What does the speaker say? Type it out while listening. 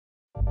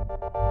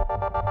Yeah,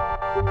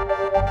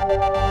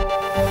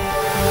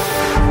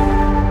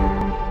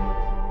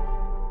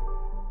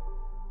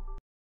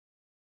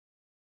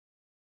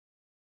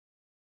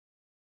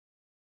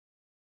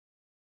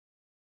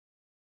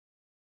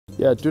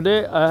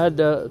 today I had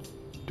to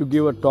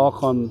give a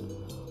talk on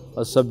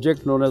a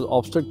subject known as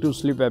obstructive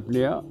sleep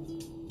apnea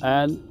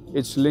and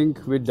its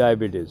link with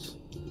diabetes.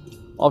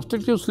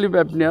 Obstructive sleep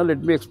apnea,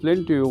 let me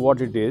explain to you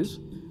what it is.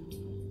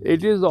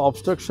 It is the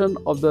obstruction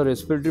of the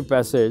respiratory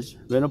passage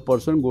when a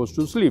person goes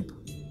to sleep,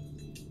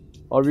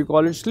 or we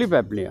call it sleep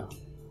apnea.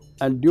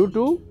 And due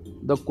to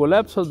the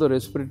collapse of the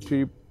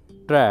respiratory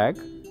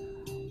tract,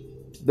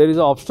 there is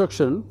an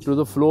obstruction to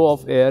the flow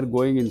of air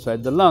going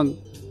inside the lung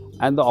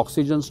and the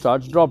oxygen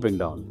starts dropping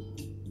down.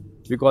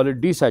 We call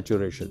it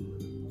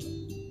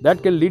desaturation.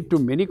 That can lead to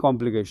many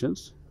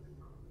complications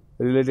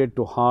related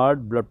to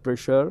heart, blood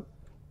pressure,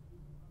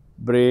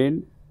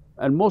 brain,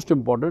 and most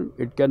important,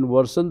 it can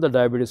worsen the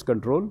diabetes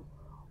control,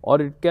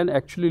 or it can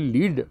actually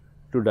lead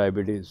to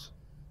diabetes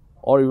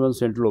or even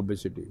central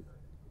obesity.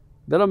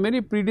 There are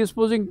many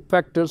predisposing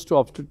factors to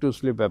obstructive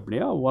sleep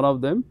apnea. One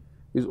of them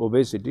is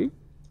obesity.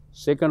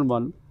 Second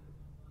one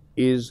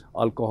is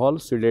alcohol,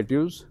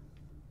 sedatives,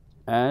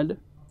 and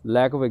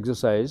lack of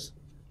exercise,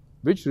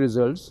 which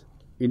results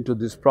into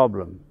this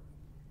problem.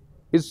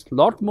 It's a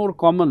lot more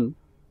common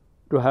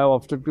to have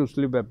obstructive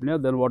sleep apnea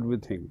than what we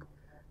think.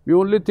 We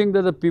only think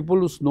that the people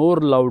who snore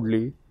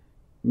loudly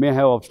may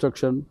have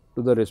obstruction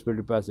to the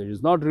respiratory passage.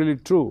 It's not really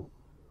true.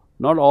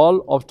 Not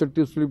all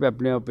obstructive sleep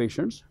apnea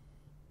patients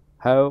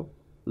have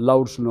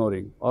loud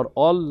snoring, or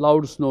all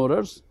loud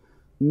snorers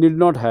need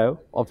not have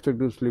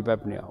obstructive sleep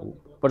apnea.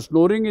 But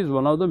snoring is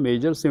one of the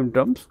major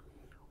symptoms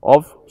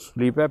of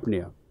sleep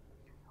apnea.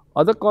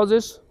 Other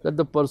causes that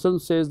the person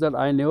says that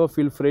I never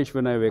feel fresh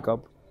when I wake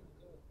up.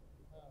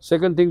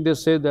 Second thing, they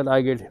say that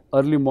I get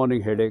early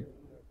morning headache.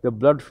 The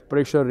blood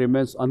pressure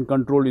remains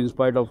uncontrolled in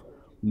spite of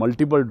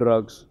multiple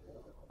drugs,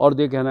 or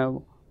they can have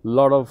a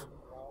lot of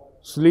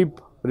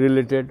sleep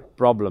related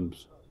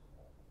problems.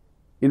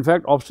 In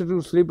fact,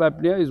 obstructive sleep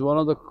apnea is one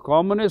of the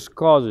commonest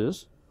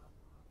causes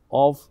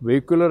of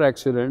vehicular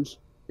accidents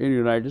in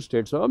United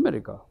States of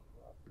America.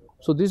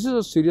 So this is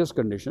a serious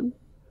condition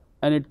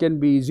and it can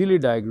be easily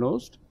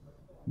diagnosed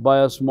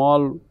by a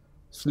small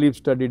sleep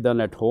study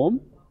done at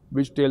home,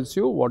 which tells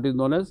you what is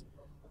known as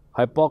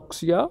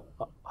hypoxia,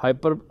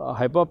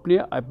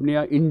 hypopnea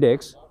apnea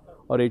index,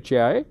 or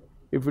HAI.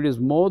 If it is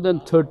more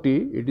than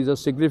 30, it is a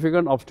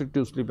significant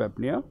obstructive sleep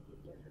apnea,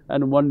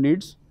 and one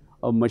needs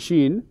a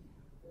machine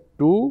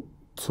to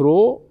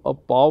throw a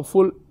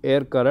powerful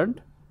air current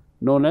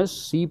known as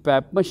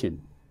CPAP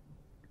machine,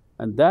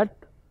 and that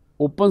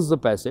opens the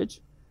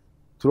passage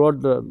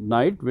throughout the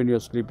night when you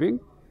are sleeping,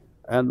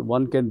 and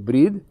one can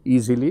breathe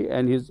easily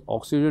and his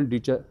oxygen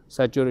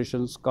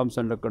saturations comes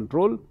under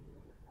control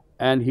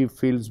and he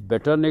feels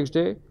better next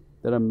day.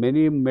 There are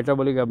many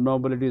metabolic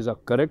abnormalities are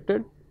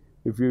corrected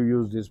if you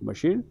use this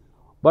machine.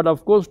 But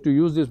of course, to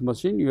use this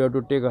machine, you have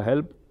to take a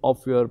help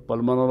of your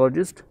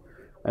pulmonologist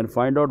and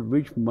find out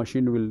which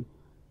machine will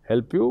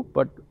help you.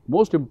 But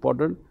most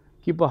important,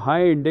 keep a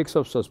high index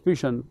of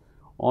suspicion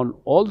on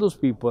all those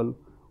people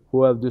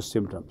who have these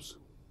symptoms.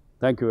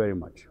 Thank you very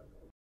much.